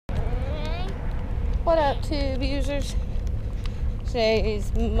What up, tube users? Today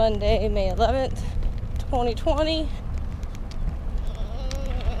is Monday, May 11th, 2020.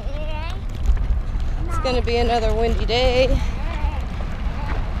 It's going to be another windy day.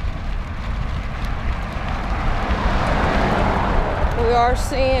 We are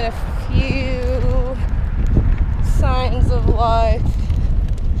seeing a few signs of life,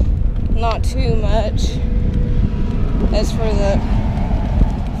 not too much. As for the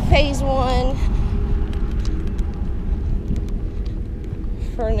phase 1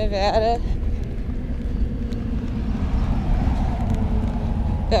 for Nevada,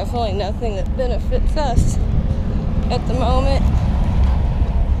 definitely nothing that benefits us at the moment.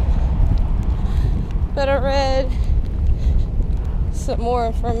 But I read some more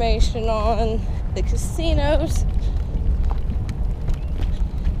information on the casinos.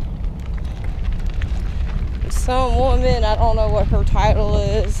 Some woman, I don't know what her title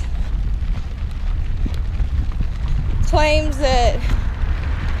is, claims that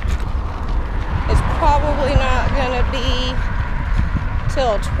it's probably not going to be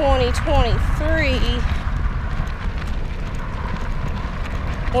till 2023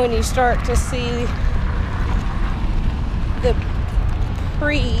 when you start to see the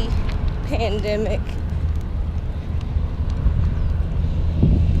pre-pandemic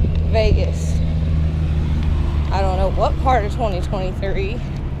Vegas. I don't know what part of 2023,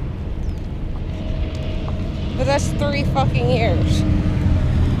 but that's 3 fucking years.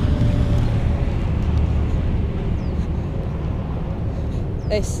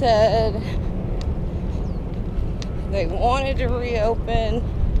 They said they wanted to reopen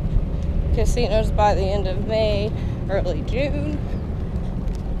casinos by the end of May, early June,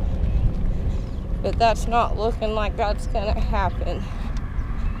 but that's not looking like that's gonna happen.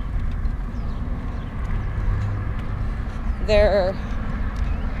 They're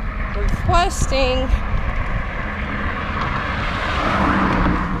requesting,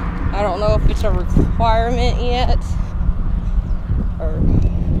 I don't know if it's a requirement yet or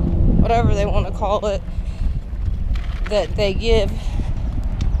whatever they want to call it, that they give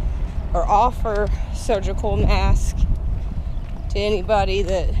or offer surgical mask to anybody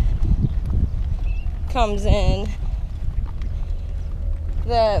that comes in,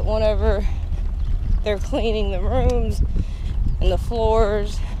 that whenever they're cleaning the rooms and the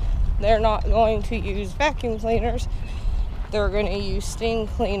floors, they're not going to use vacuum cleaners. They're going to use steam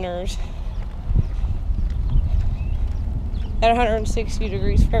cleaners at 160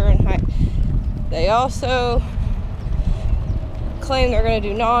 degrees Fahrenheit. They also claim they're going to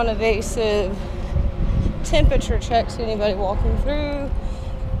do non-invasive temperature checks to anybody walking through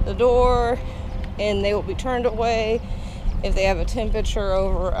the door, and they will be turned away if they have a temperature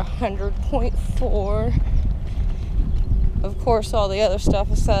over 100.4. Of course, all the other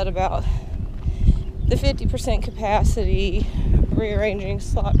stuff is said about the 50% capacity, rearranging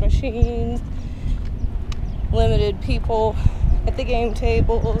slot machines, limited people at the game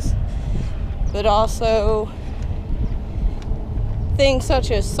tables, but also things such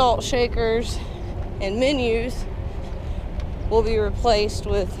as salt shakers and menus will be replaced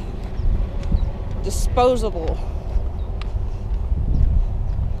with disposable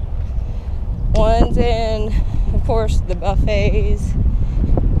ones, and of course the buffets,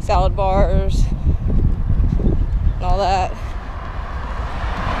 salad bars, and all that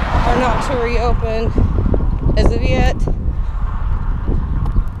are not to reopen as of yet.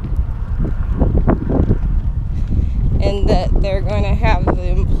 And that they're going to have the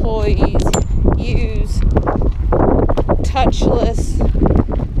employees use touchless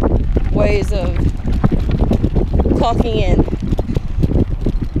ways of clocking in.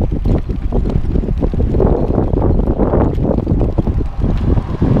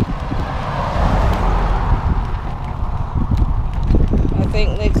 I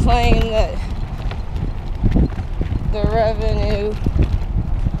think they claim that the revenue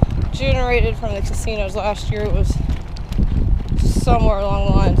generated from the casinos last year was somewhere along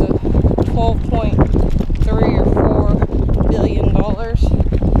the lines of $12.3 or $4 billion.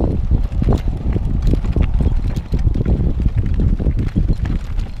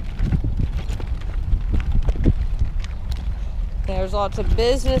 There's lots of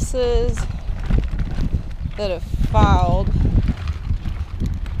businesses that have filed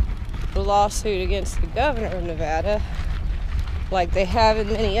a lawsuit against the governor of Nevada, like they have in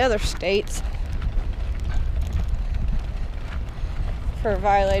many other states, for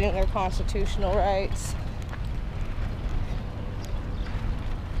violating their constitutional rights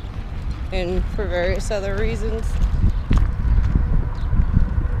and for various other reasons.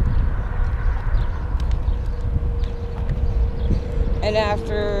 And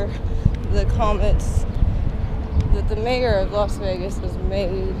after the comments that the mayor of Las Vegas has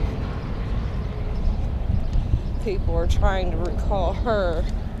made. People are trying to recall her.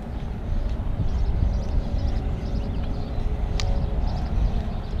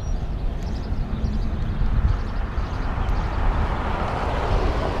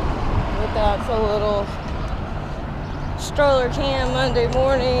 But that's a little Stroller Cam Monday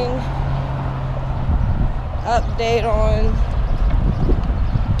morning update on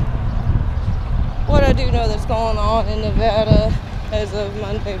what I do know that's going on in Nevada as of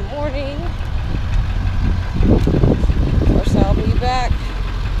Monday morning. Of course, I'll be back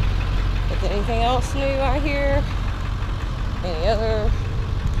with anything else new I hear, any other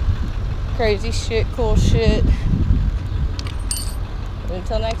crazy shit, cool shit. But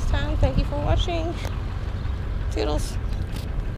until next time, thank you for watching. Toodles.